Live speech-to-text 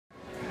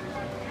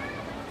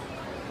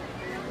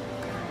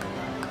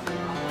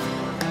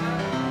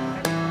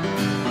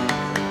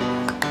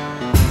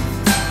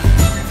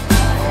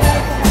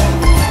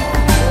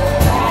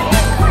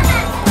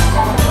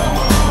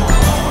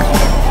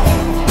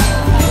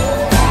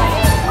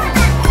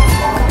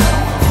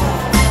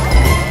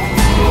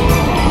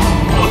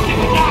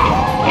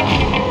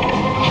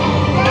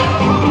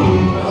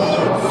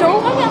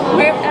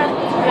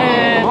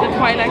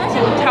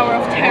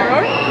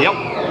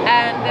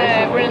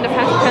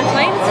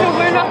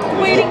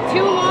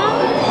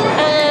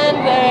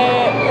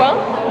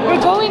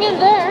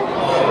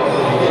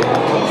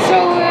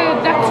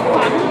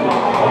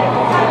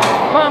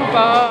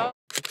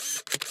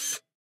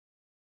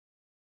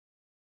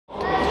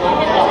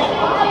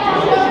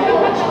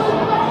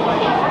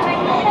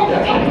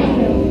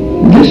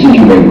that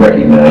you may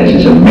recognize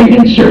is a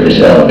maintenance service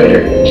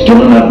elevator,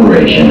 still in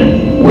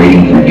operation,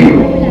 waiting for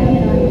you.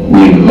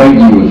 We invite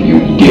you, if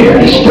you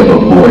dare, to step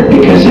aboard,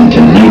 because in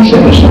tonight's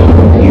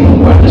episode,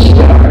 you are the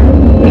star,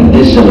 and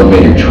this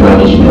elevator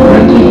travels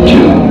directly to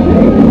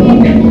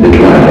the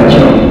Twilight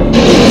Zone.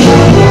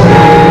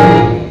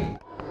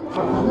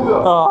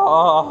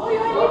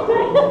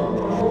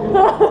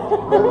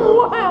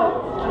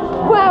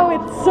 Wow,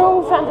 it's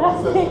so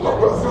fantastic.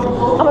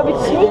 I'm a bit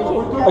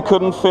shaking. I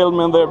couldn't film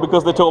in there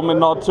because they told me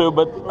not to,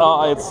 but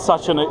it's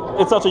such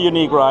a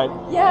unique ride.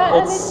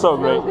 Yeah, it's so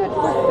great. Good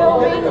for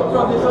filming.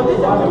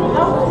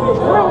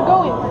 Where are we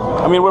going?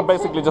 I mean, we're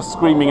basically just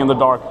screaming in the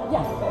dark.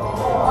 Yeah,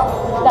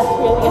 that's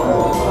really it.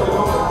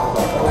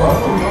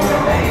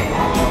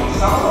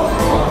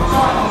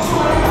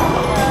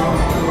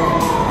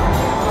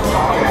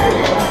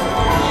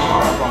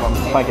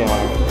 Thank you.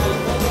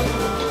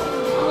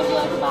 Would you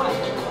like to buy?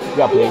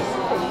 Yeah, please.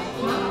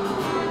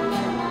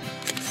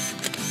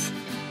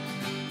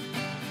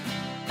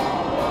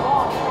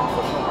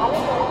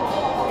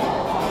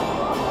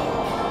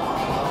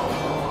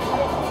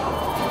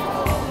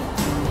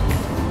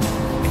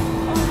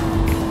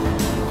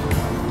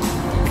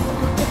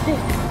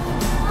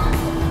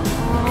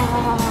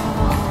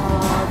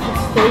 The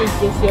stage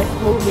is just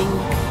moving.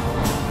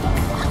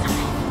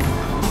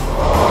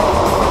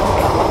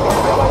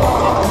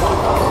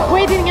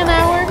 Waiting an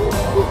hour?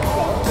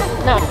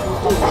 No,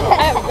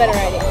 I have a better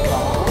idea.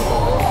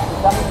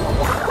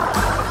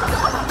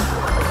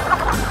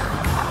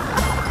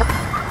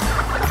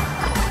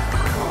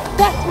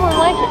 That's more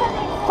like it.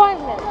 5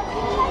 minutes.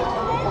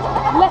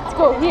 Let's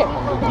go here.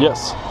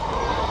 Yes.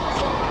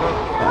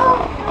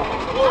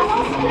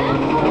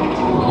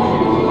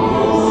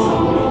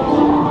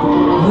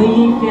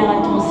 Veuillez faire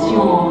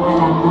attention à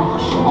la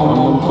marche en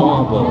montant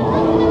à bord.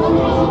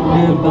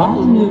 Le bal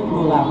ne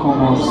pourra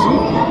commencer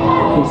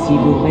que si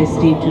vous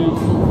restez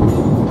debout.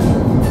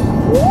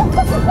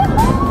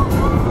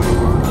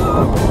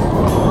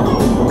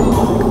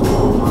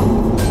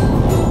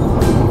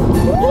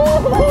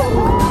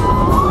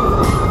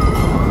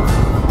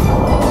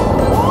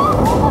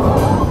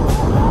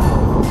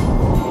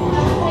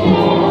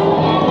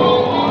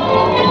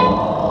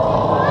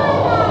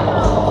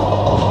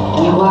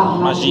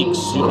 Magique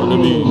sur le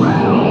mur.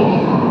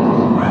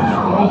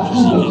 Je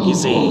suis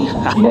déguisé.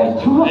 Le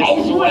tour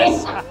est joué.